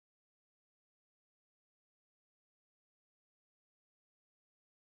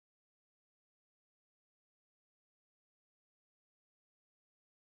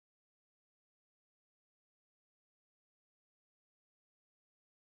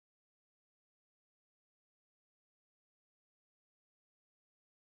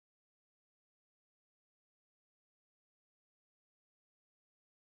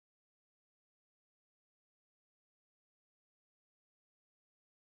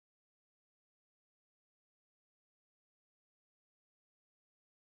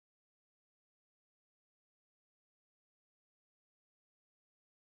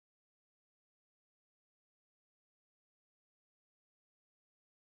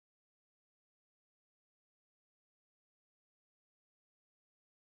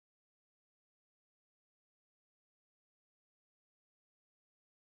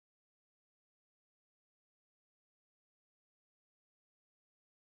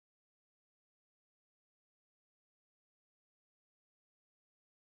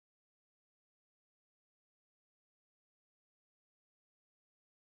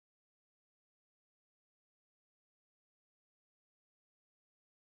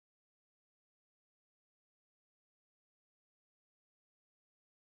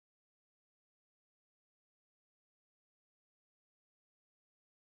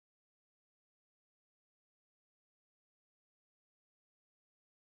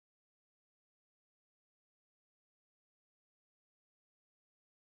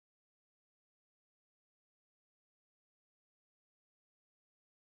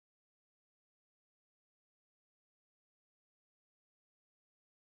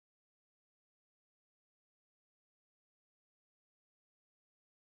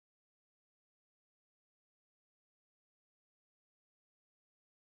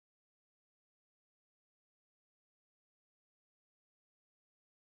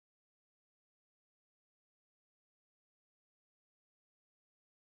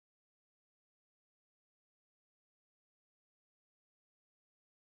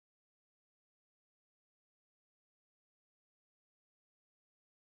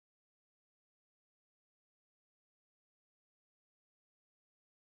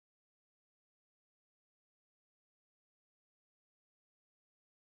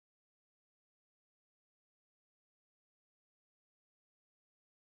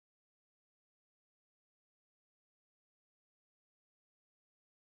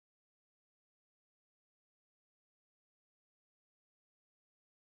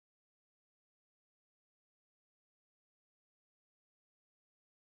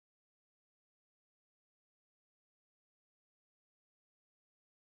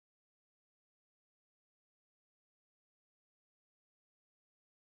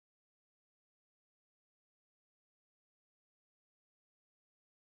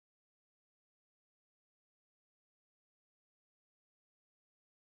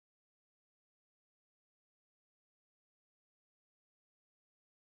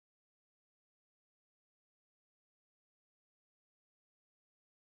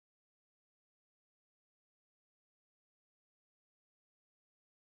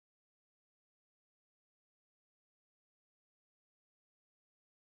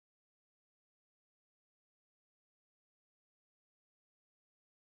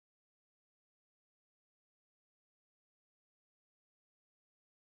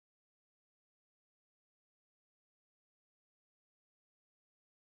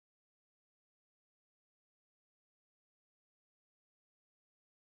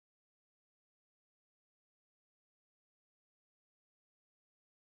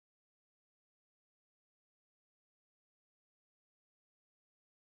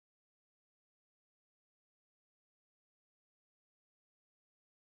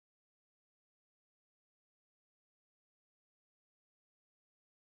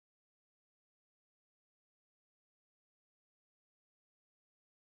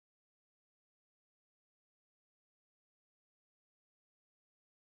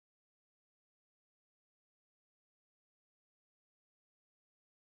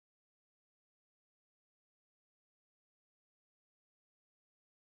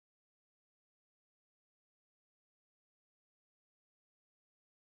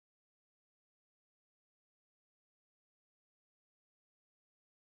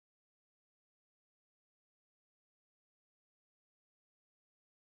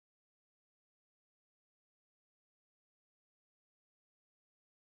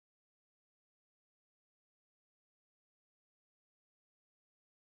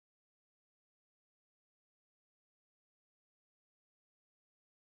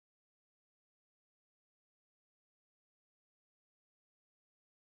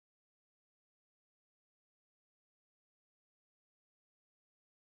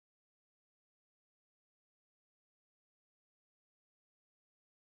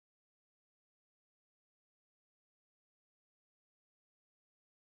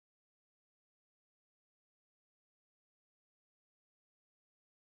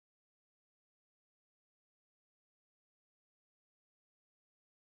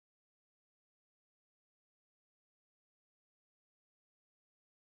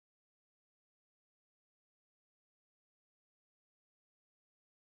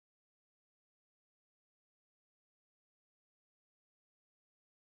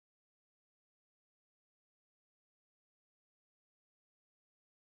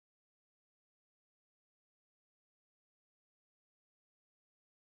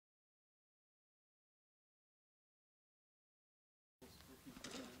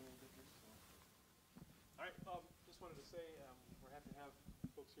say we're happy to have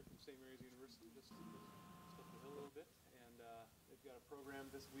folks here from St. Mary's University, just up the hill a little bit, and they've got a program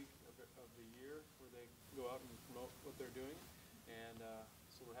this week of the year where they go out and promote what they're doing, and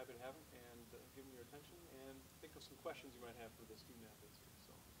so we're happy to have them and give them your attention and think of some questions you might have for the student athletes here.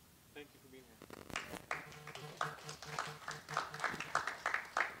 So thank you for being here.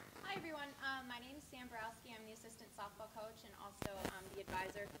 Hi everyone, my name is Sam Borowski. I'm the assistant softball coach and also the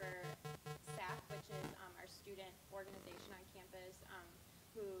advisor for SAC, which is our student organization on campus,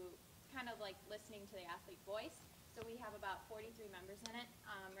 who kind of like listening to the athlete voice. So we have about 43 members in it.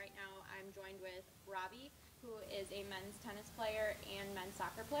 Right now I'm joined with Robbie, who is a men's tennis player and men's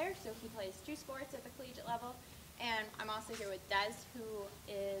soccer player. So he plays two sports at the collegiate level. And I'm also here with Des, who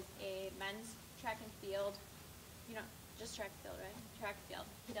is a men's track and field, just track and field, right? Track and field.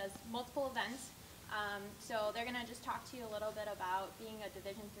 He does multiple events. So they're going to just talk to you a little bit about being a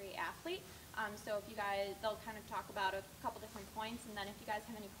Division III athlete. So if you guys, they'll kind of talk about a couple different points, and then if you guys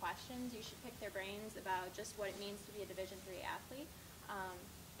have any questions, you should pick their brains about just what it means to be a Division III athlete,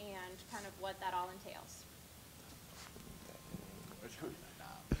 and kind of what that all entails.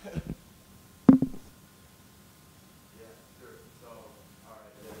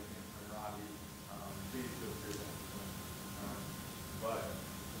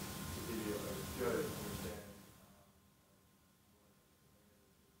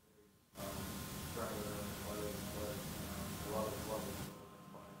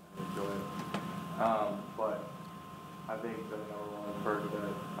 But I think the number one perk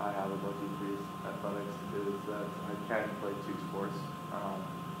that I have about D3 athletics is that I can play two sports,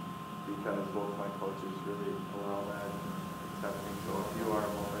 because both my coaches really allow that and accept me. So if you are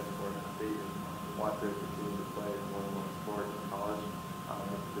a multi-sport athlete and want to continue to play more than one sport in college, at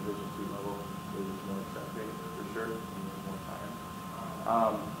the Division II level, it is more accepting for sure, and there's more time.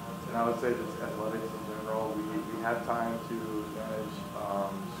 And I would say just athletics in general, we have time to manage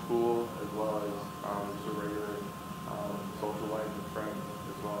school as well as just a regular social life with friends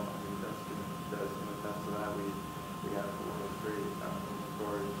as well. I mean, that's can attest to that. We have a lot of great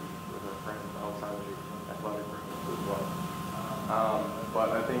stories with our friends outside of the athletic rooms as well.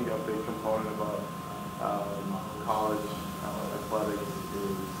 But I think a big component about college athletics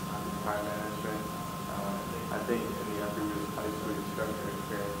is time management. I think in the after years of high school you start to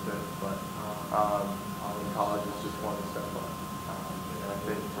experience it, but in college it's just one step up. And I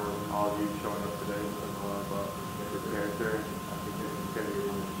think for all of you showing up today, it's a lot about your character. I think you can carry it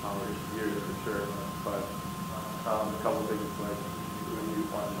into college years for sure. But a couple things like when you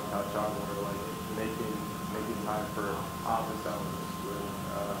wanted to touch on were like making time for office hours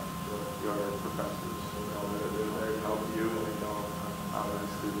with your professors. They're there to help you, and they know as a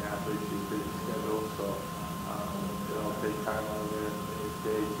student athlete she's busy schedule, so they'll take time out of their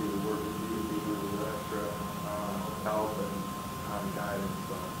day to work with you, give you a little extra help and guidance.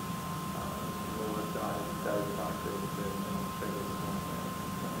 So we'll let that talk to you and take us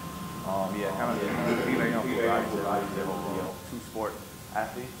two-sport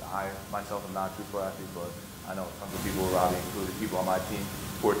athletes. I myself am not a two-sport athlete, but I know some of the people, Robbie included, people on my team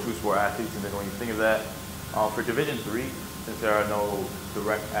who are two-sport athletes. And then when you think of that, for Division III, since there are no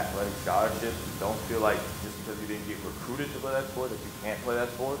direct athletic scholarships, don't feel like just because you didn't get recruited to play that sport that you can't play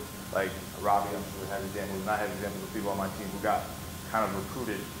that sport. Like Robbie, I'm sure has examples, and I have examples of people on my team who got kind of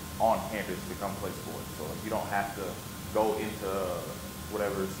recruited on campus to come play sports. So like, you don't have to go into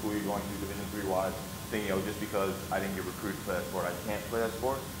whatever school you're going to Division III wise, thinking, just because I didn't get recruited to play that sport, I can't play that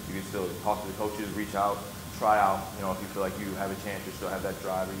sport. You can still talk to the coaches, reach out, try out. If you feel like you have a chance, you still have that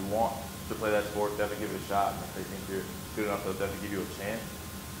drive, or you want to play that sport, definitely give it a shot. And if they think you're good enough, they'll definitely give you a chance.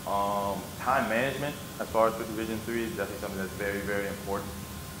 Time management, as far as for Division III, is definitely something that's very, very important.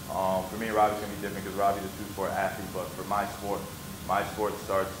 For me, Robbie's going to be different because Robbie's a two-sport athlete, but for my sport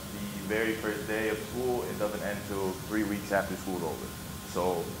starts the very first day of school. It doesn't end until 3 weeks after school's over.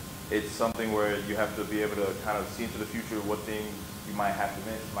 So it's something where you have to be able to kind of see into the future what things you might have to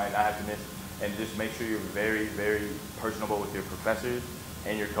miss, might not have to miss, and just make sure you're very, very personable with your professors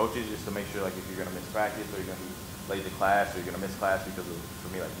and your coaches, just to make sure, like, if you're going to miss practice or you're going to be late to class or you're going to miss class because of,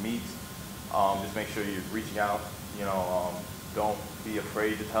 for me, like meets, just make sure you're reaching out. Don't be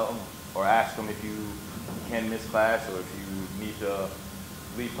afraid to tell them or ask them if you can miss class, or if you need to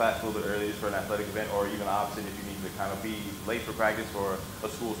leave class a little bit early just for an athletic event, or even opposite if you need to kind of be late for practice for a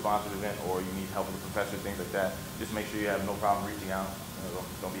school-sponsored event, or you need help with a professor, things like that. Just make sure you have no problem reaching out.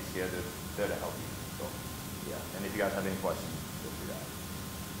 Don't be scared. They're there to help you. So, yeah. And if you guys have any questions, feel free to ask.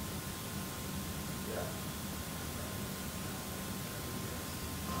 Yeah.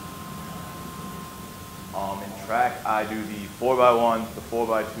 In track, I do the 4x1, the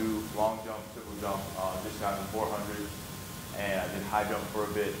 4x2, long jump, triple jump, just got the 400. and I did high jump for a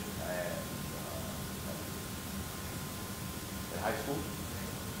bit, and in high school.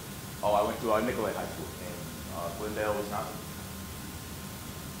 Oh, I went to Nicolay High School in Glendale, Wisconsin.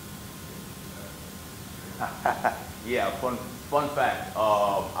 Yeah, fun fact.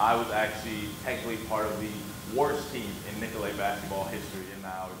 I was actually technically part of the worst team in Nicolay basketball history, and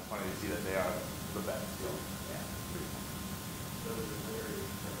now it's funny to see that they are the best. So, yeah.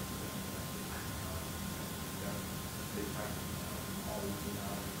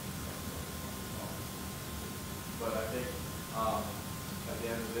 But I think at the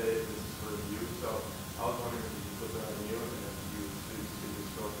end of the day, this is for you. So I was wondering if you could put that on you, and if you could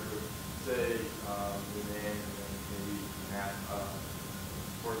just go through, say, your name, and then maybe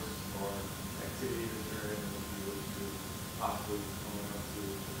sports or activity that you're in, and if you wish to possibly going up to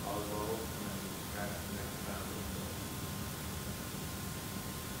the college level, and then kind of next time.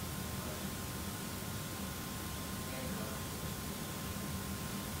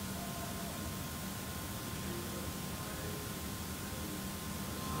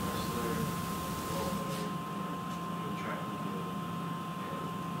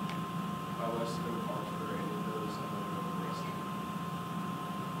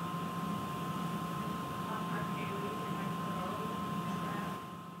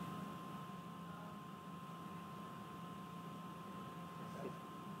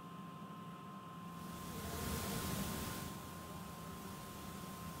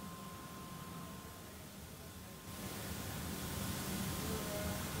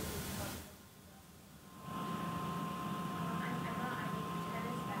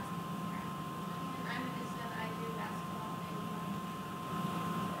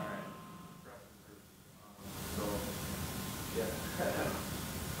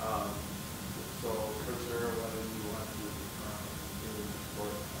 So for sure, whether you want to do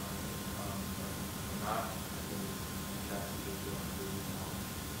sport or not, I think that's what you want to do in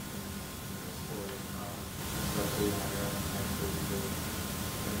sport, especially when you're in high school, because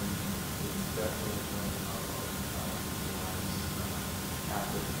it's definitely going to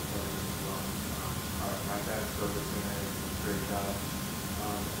Catholic facilities as well. My dad's coach is doing a great job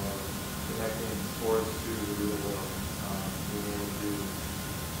of connecting sports to the real world. Being able to do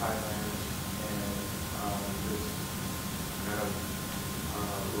time manage and just kind of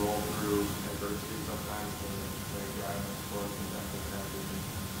roll through adversity sometimes when you're driving sports and definitely transition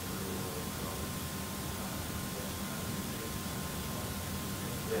to the real world. So,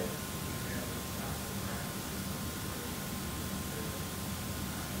 yeah.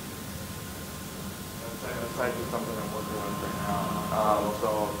 That's actually something I'm working on right now.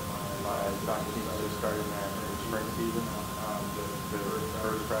 My soccer team just started their spring season. The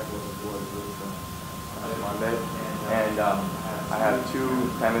first practice was this Monday, and I have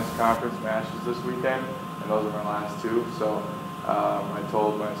 2 tennis conference matches this weekend, and those are my last 2. So I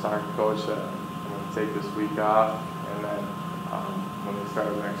told my soccer coach that I'm going to take this week off, and then when they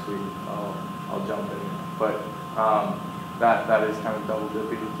start next week, I'll jump in. But that is kind of double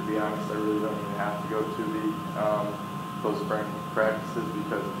dipping, to be honest. I really don't even have to go to those spring practices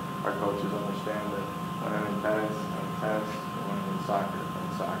because our coaches understand that when I'm in tennis, I'm in tennis, and when I'm in soccer, I'm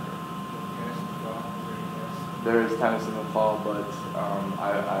in soccer. There is tennis in the fall, but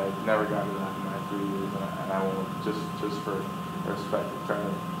I've never gotten to that in my 3 years, and I won't, just for respect of trying to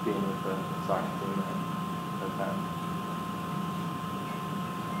be with the soccer team and the tennis.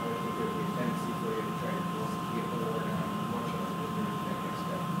 I think it would be a tendency for you to try to get more next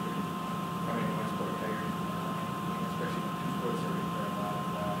step. Coming to one sport tired, especially 2 sports are requiring a lot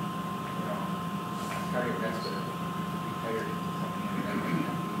of cardiovascular to be tired into something that might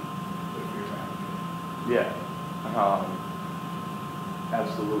not be good for your body. Yeah,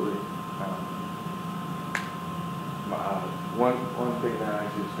 absolutely. One thing that I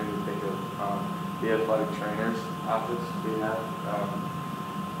actually just made me think of, the athletic trainers office we have.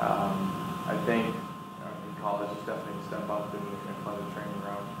 I think in college it's definitely a step up in the athletic training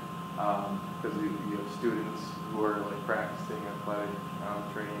realm because you have students who are like practicing athletic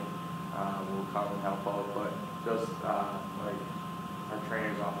training will come and help out, but just like our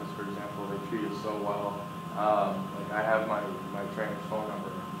trainer's office, for example, they treat us so well. Like I have my trainer's phone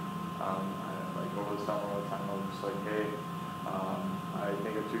number. Like over the summer, all the time, I was just like, hey, I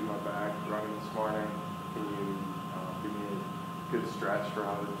think I took my back running this morning. Can you give me a good stretch for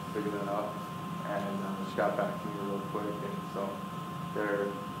how to figure that out? And she got back to me real quick, and so they're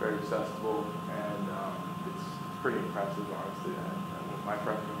very accessible, and it's pretty impressive, honestly. And my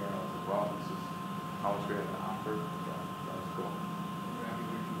freshman year, I was like, wow, this is how much we have to offer. So that was cool.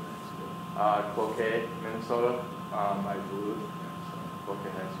 Cloquet, Minnesota, by Duluth. So Cloquet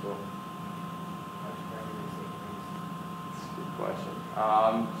High School. question.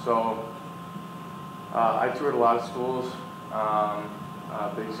 I toured a lot of schools,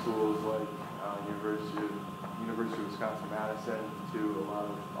 big schools like University of Wisconsin-Madison, to a lot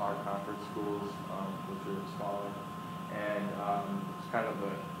of our conference schools, which are smaller. And it's kind of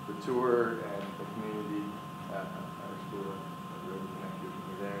the tour and the community at our school that really connected with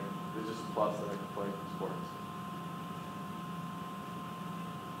me there. It's just a plus that I can play sports.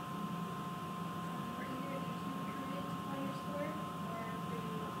 Were either of you recruited to play your sport, or were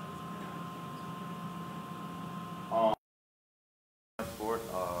you always Sport,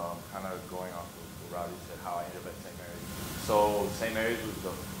 kind of going off of what Robbie said, how I ended up at St. Mary's. So St. Mary's was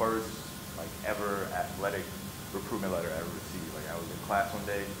the first ever athletic recruitment letter I ever received. I was in class one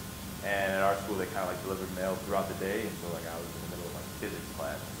day, and at our school they kind of delivered mail throughout the day, and so I was in the middle of physics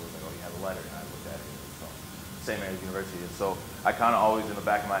class, and so it was like, oh, you have a letter, and I looked at it, and it was from St. Mary's University, and so I kind of always in the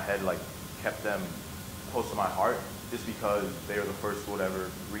back of my head kept them close to my heart, just because they were the first school to ever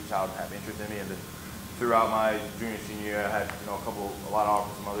reach out and have interest in me. And then throughout my junior, senior year, I had a lot of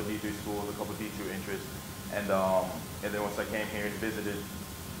offers from other D3 schools, a couple D2 interests, and then once I came here and visited,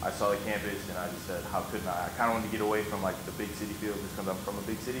 I saw the campus and I just said, how couldn't I? I kind of wanted to get away from the big city feel, just because I'm from a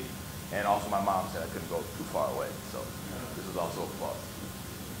big city, and also my mom said I couldn't go too far away, so this was also a plus.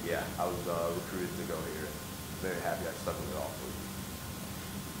 Yeah, I was recruited to go here, and very happy I stuck with it also.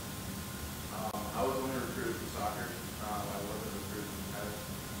 I was only recruited for soccer. I wasn't recruited for tennis,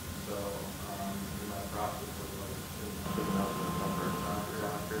 so in my process was picking up the number of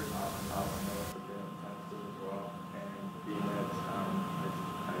soccer, I know it's a bit tennis team as well, and being that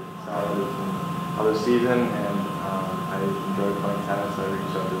I saw it in other season, and I enjoyed playing tennis. I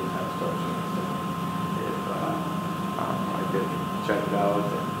reached out to the tennis coach and said if I could check it out,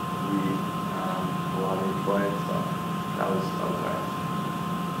 and we allowed me to play. So that was nice.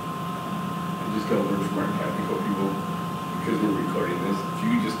 Just got a little smart tactical people, because we're recording this. If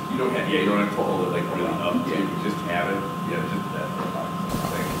you don't have to hold it really up. Yeah, you just have it. Yeah, just that.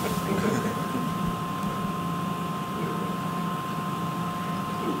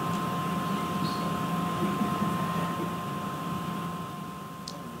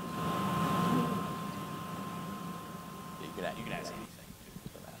 You can ask anything.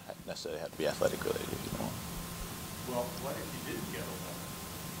 It doesn't necessarily have to be athletic related if you want. Well, what if you didn't get a letter?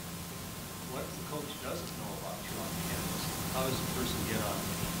 What if the coach doesn't know about you on campus? How does a person get on?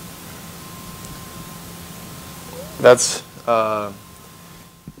 That's,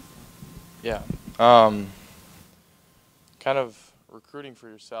 kind of recruiting for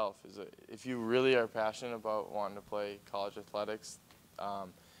yourself is if you really are passionate about wanting to play college athletics,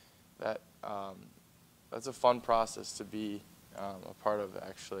 that's a fun process to be a part of,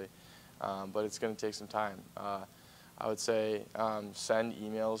 actually, but it's going to take some time. I would say send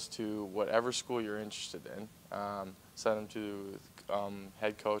emails to whatever school you're interested in. Send them to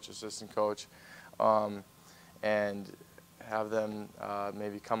head coach, assistant coach, and have them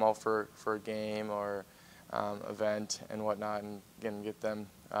maybe come out for a game or event and whatnot, and again get them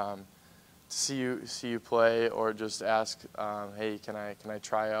to see you play, or just ask, hey, can I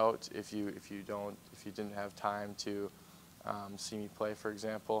try out if you didn't have time to see me play, for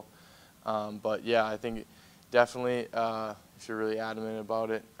example. But yeah, I think definitely, if you're really adamant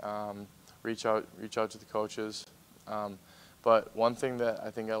about it, reach out to the coaches. But one thing that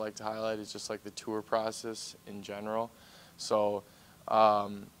I think I like to highlight is just the tour process in general. So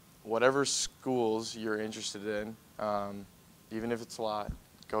whatever schools you're interested in, even if it's a lot,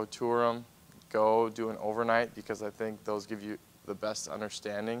 go tour them, go do an overnight, because I think those give you the best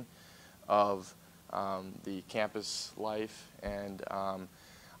understanding of the campus life, and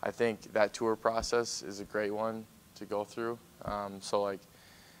I think that tour process is a great one to go through.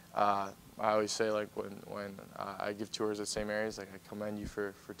 I always say, when I give tours at St. Mary's, I commend you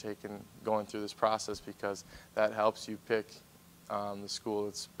for going through this process, because that helps you pick the school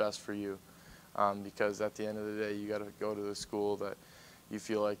that's best for you. Because at the end of the day, you got to go to the school that you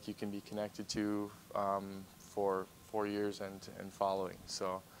feel like you can be connected to for 4 years and following.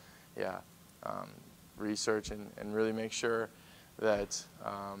 So, yeah, research and really make sure that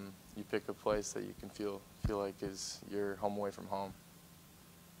you pick a place that you can feel like is your home away from home.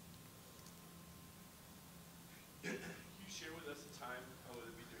 Can you share with us a time, whether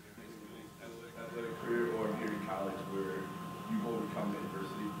it be during your high school Athletic career or during college, where you've overcome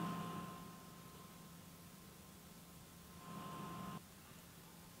adversity?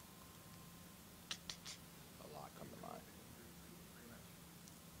 A lot come to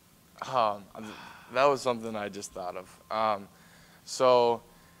mind. That was something I just thought of.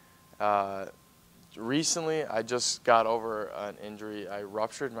 Recently, I just got over an injury. I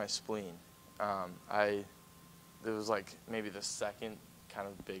ruptured my spleen. it was like maybe the second kind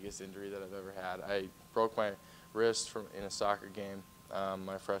of biggest injury that I've ever had. I broke my wrist in a soccer game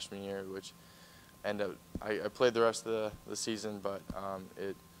my freshman year, which ended up, I played the rest of the season, but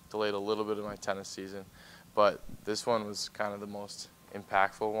it delayed a little bit of my tennis season. But this one was kind of the most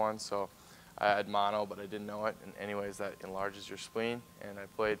impactful one. So I had mono, but I didn't know it. And anyways, that enlarges your spleen. And I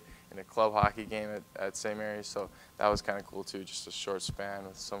played in a club hockey game at St. Mary's, so that was kind of cool too, just a short span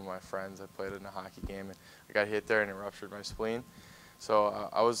with some of my friends. I played in a hockey game, and I got hit there, and it ruptured my spleen. So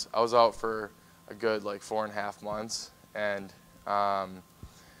I was out for a good like 4.5 months, and that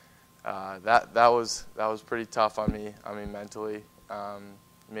was pretty tough on me mentally.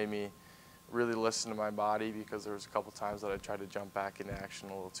 Made me really listen to my body, because there was a couple times that I tried to jump back into action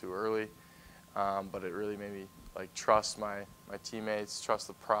a little too early. But it really made me like trust my teammates, trust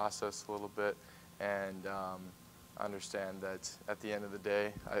the process a little bit, and understand that at the end of the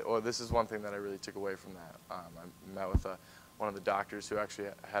day, this is one thing that I really took away from that. I met with one of the doctors who actually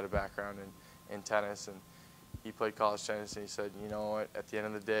had a background in tennis, and he played college tennis, and he said, you know what, at the end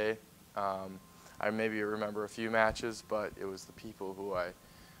of the day, I maybe remember a few matches, but it was the people who I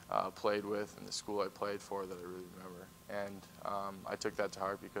played with and the school I played for that I really remember. And I took that to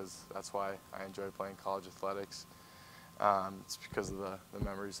heart, because that's why I enjoy playing college athletics. It's because of the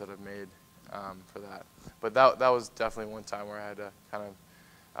memories that I've made for that. But that was definitely one time where I had to kind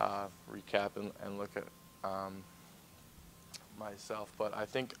of recap and look at myself. But I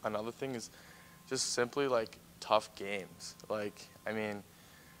think another thing is just simply like tough games. Like, I mean,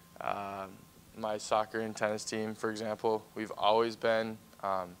 my soccer and tennis team, for example, we've always been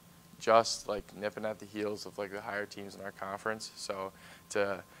just like nipping at the heels of like the higher teams in our conference. So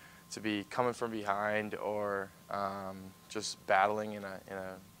to be coming from behind, or just battling in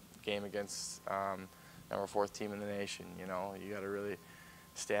a game against number 4th team in the nation, you know, you got to really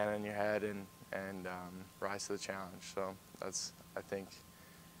stand on your head and rise to the challenge. So I think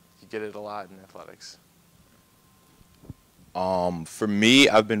you get it a lot in athletics. For me,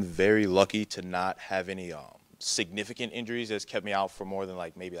 I've been very lucky to not have any significant injuries that's kept me out for more than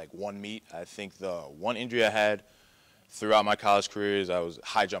maybe one meet. I think the one injury I had throughout my college career is I was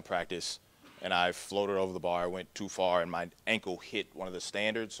high jump practice, and I floated over the bar, went too far, and my ankle hit one of the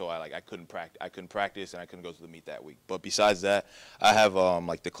standards, so I couldn't practice, and I couldn't go to the meet that week. But besides that, I have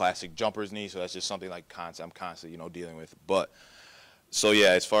like the classic jumper's knee, so that's just something I'm constantly dealing with. But so yeah,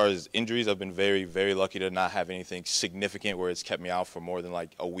 as far as injuries, I've been very, very lucky to not have anything significant where it's kept me out for more than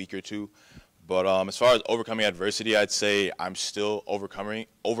a week or two. But as far as overcoming adversity, I'd say I'm still overcoming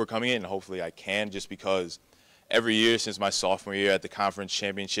it, and hopefully I can, just because every year since my sophomore year at the conference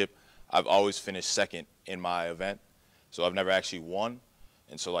championship, I've always finished second in my event. So I've never actually won.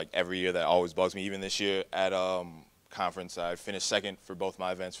 And so every year that always bugs me. Even this year at conference, I finished second for both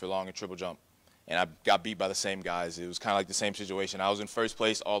my events for long and triple jump. And I got beat by the same guys. It was kind of like the same situation. I was in first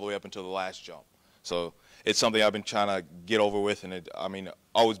place all the way up until the last jump. So it's something I've been trying to get over with, and it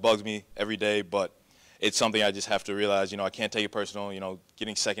always bugs me every day, but it's something I just have to realize, I can't take it personal.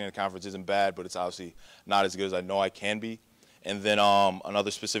 Getting second in the conference isn't bad, but it's obviously not as good as I know I can be. And then another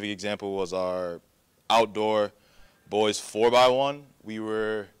specific example was our outdoor boys 4x1. We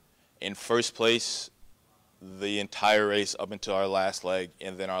were in first place the entire race up until our last leg,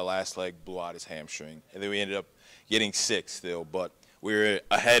 and then our last leg blew out his hamstring. And then we ended up getting 6th still, but we were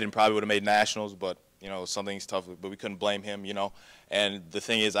ahead and probably would have made nationals, but something's tough, but we couldn't blame him, And the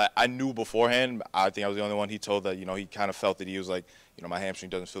thing is, I knew beforehand, I think I was the only one he told that, he kind of felt that he was like, my hamstring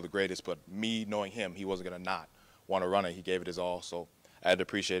doesn't feel the greatest, but me knowing him, he wasn't going to not want to run it. He gave it his all, so I had to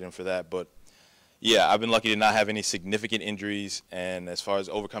appreciate him for that. But yeah, I've been lucky to not have any significant injuries, and as far as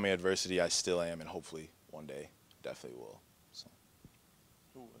overcoming adversity, I still am, and hopefully one day definitely will. So.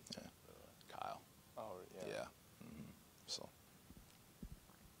 Who was that? Kyle. Oh, yeah. Yeah. So.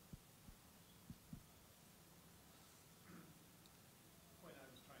 Point I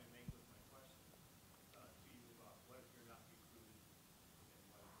was trying to make with my question to you about what if you're not recruited,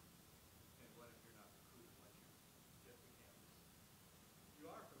 and what if you're not recruited once you get to campus.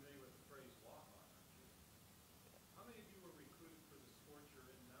 You are familiar with the phrase walk-on, aren't you? How many of you were recruited for the sport you're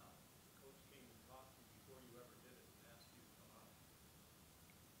in now? The coach came and talked to you before you ever did it and asked you to come out.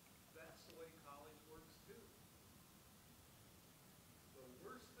 That's the way college works too. The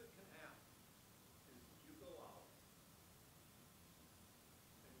worst that can happen is you go out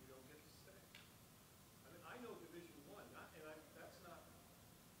and you don't get to stay. I mean, I know Division I, that's not,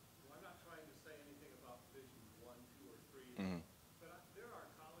 I'm not trying to say anything about Division I, II, or III, but there are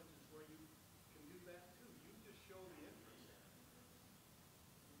colleges where you can do that too. You just show the interest,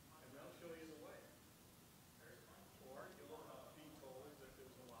 and they'll show you the way. Or you'll be told that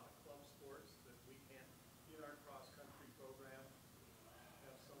there's a lot of club sports that we can't, in our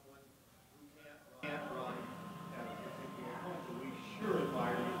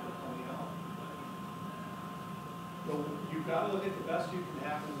to look at the best you can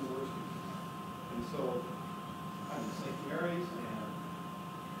have and the worst you can have. And so, I mean, St. Mary's and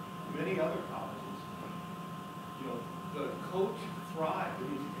many other colleges, you know, the coach thrives. I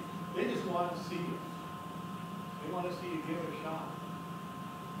mean, they just want to see you. They want to see you give it a shot.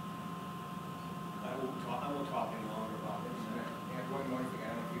 I won't talk any longer about this. And one more thing, I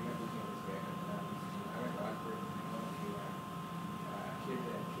don't know if you remember this back in the 90s. I went to Oxford and I went to a kid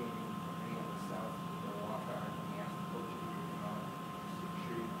that came in from me on the south, walked out and he asked the coach if he could come out. He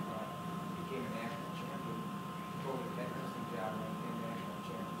sure he come out. He became a national champion. Totally head wrestling job, won 10 national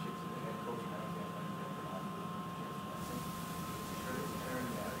championships as a head coach when I was at Oxford. I think he sure has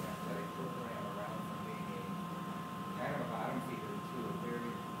turned that athletic program around from being a kind of a bottom feeder to a very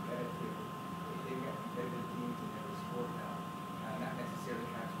competitive. They've got competitive teams in every sport now. Not necessarily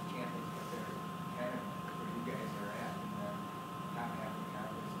conference champions, but they're kind of where you guys are at in the top half of the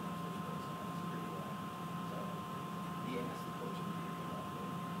conference and those sports. And that's pretty well. So he asked the coach if he could come up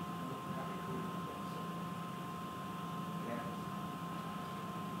there. Not recruited, but so yeah.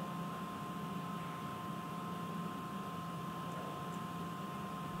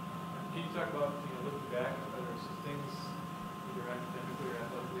 Can you talk about, looking back, are there some things, either academically or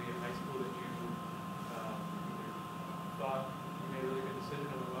athletically in high school that you either thought you made a really good decision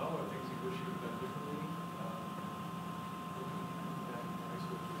and went well, or things you wish you had done differently? Looking back in high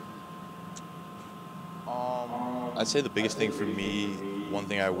school. I'd say the biggest thing for me, one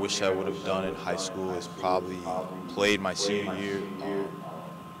thing I wish I would have done in high school is probably played my senior year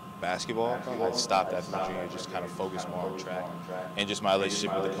basketball. I stopped after my junior year, just kind of focused more on track. And just my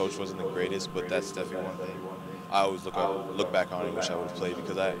relationship with the coach wasn't the greatest, but that's definitely one thing I always look back on and wish I would have played,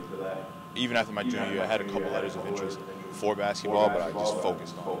 because even after my junior year, I had a couple letters of interest for basketball, but I just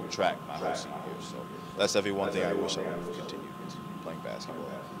focused on track my whole senior year. So that's definitely one thing I wish I would have continued is playing basketball.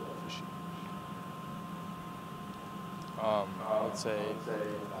 For sure. I would say that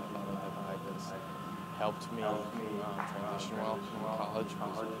has helped me transition well in college.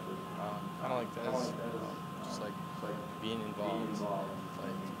 Kind of like this, just like being involved,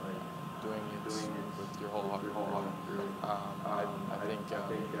 like doing it with your whole heart. I think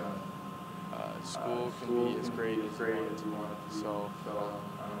school can be as great as you want it to. So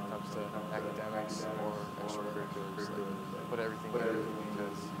when it comes to academics or extracurriculars, like, put everything in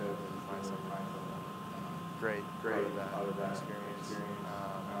because you find something great out of that experience.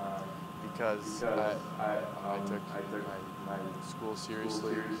 Because I took my school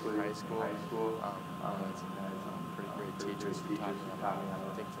seriously in high school. I had some pretty great teachers who taught me how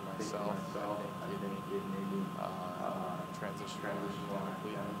to think for myself. I think it made me transition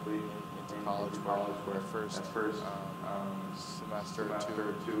dynamically into college, where the first semester or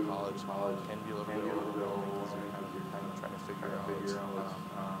two of college can be a little bit overwhelming because you're kind of trying to figure out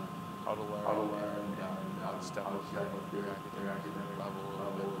how to learn and how to step up your academic level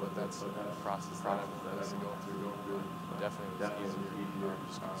a little bit, but that's a process that everyone has to go through. Definitely was easier,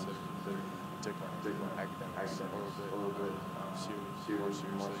 just consider took my academics a little bit more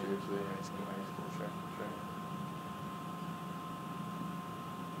seriously in high school, sure.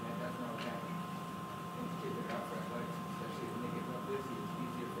 And that's not what happens. Things kids are out for athletics, especially when they get real busy, it's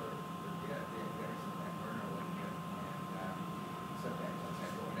easier for the academics and that learner like you. And sometimes that's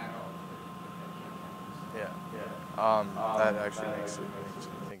not going out all, but that can't happen. That actually makes me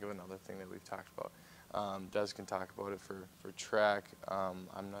think of another thing that we've talked about. Des can talk about it for track.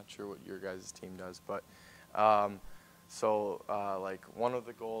 I'm not sure what your guys' team does, but like one of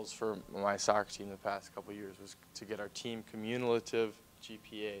the goals for my soccer team the past couple of years was to get our team cumulative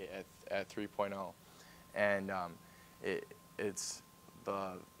GPA at 3.0, and it's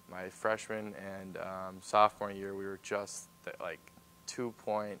my freshman and sophomore year we were just like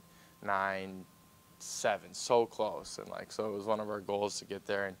 2.97, so close, and so it was one of our goals to get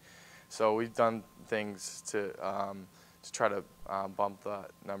there. And so we've done things to try to bump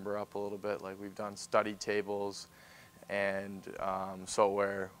that number up a little bit. Like we've done study tables, and so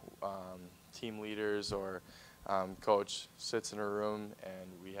where team leaders or coach sits in a room and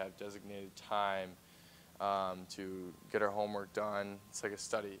we have designated time to get our homework done. It's like a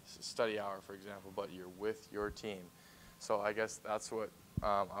study hour, for example, but you're with your team. So I guess that's what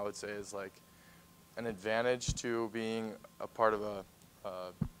I would say is like an advantage to being a part of a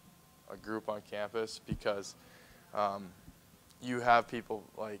group on campus, because you have people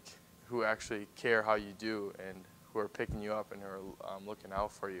who actually care how you do and who are picking you up and who are looking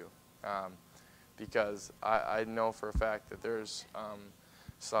out for you. Because I know for a fact that there's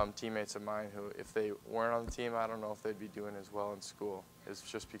some teammates of mine who, if they weren't on the team, I don't know if they'd be doing as well in school. It's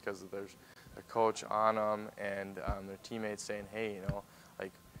just because there's a coach on them and their teammates saying, hey,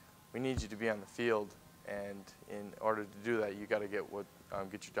 we need you to be on the field and in order to do that, you got to get your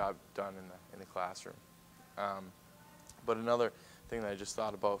job done in the classroom. But another thing that I just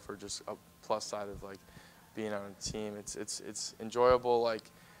thought about for just a plus side of like being on a team, it's enjoyable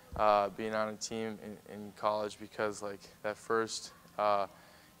like being on a team in college, because like that first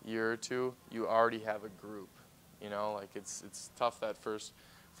year or two, you already have a group. You know, like it's tough that first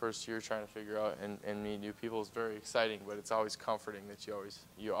year trying to figure out and meet new people is very exciting, but it's always comforting that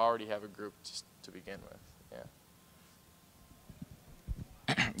you already have a group just to begin with. Yeah.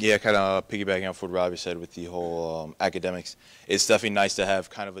 Yeah, kind of piggybacking off what Robbie said with the whole academics, it's definitely nice to have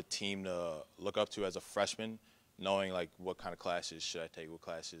kind of a team to look up to as a freshman, knowing like what kind of classes should I take, what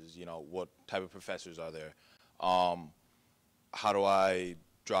classes, you know, what type of professors are there, how do I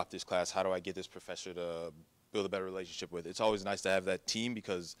drop this class, how do I get this professor to build a better relationship with. It's always nice to have that team,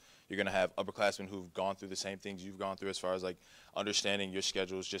 because you're going to have upperclassmen who've gone through the same things you've gone through as far as like understanding your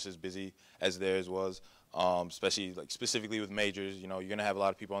schedule is just as busy as theirs was, especially like specifically with majors. You know, you're going to have a lot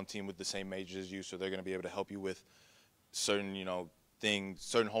of people on the team with the same majors as you, so they're going to be able to help you with certain, you know, things,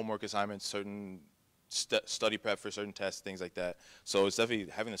 certain homework assignments, certain study prep for certain tests, things like that. So it's definitely,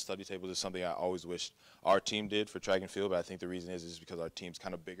 having the study tables is something I always wished our team did for track and field, but I think the reason is because our team's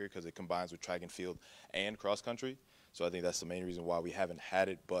kind of bigger, because it combines with track and field and cross country. So I think that's the main reason why we haven't had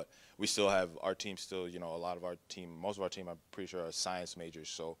it, but we still have, our team still, you know, a lot of our team, most of our team I'm pretty sure are science majors,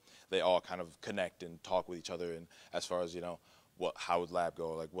 so they all kind of connect and talk with each other, and as far as, you know, how would lab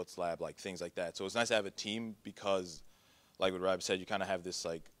go, like what's lab like, things like that. So it's nice to have a team, because like what Rob said, you kind of have this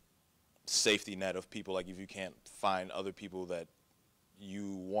like safety net of people. Like if you can't find other people that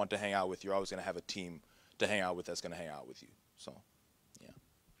you want to hang out with, you're always going to have a team to hang out with that's going to hang out with you. So, yeah.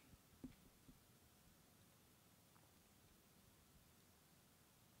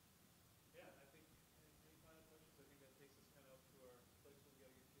 Yeah, I think, any final questions? I think that takes us kind of up to our place where we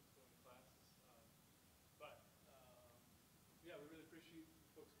got to get kids going to classes. Yeah, we really appreciate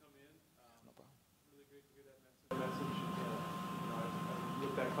folks coming in. No problem. Really great to hear that message. You know, I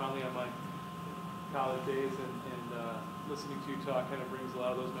look back fondly on my college days, and listening to you talk kind of brings a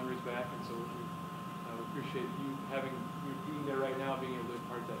lot of those memories back, and so we appreciate you being there right now, being able to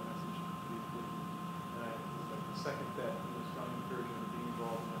impart that message. And I second that, strong encouragement of being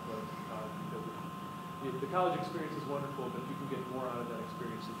involved in athletics in college, because the college experience is wonderful, but you can get more out of that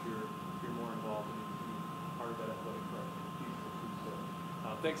experience if you're more involved and you're part of that athletic program. So,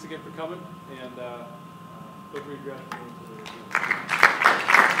 thanks again for coming, and feel free to grab some more.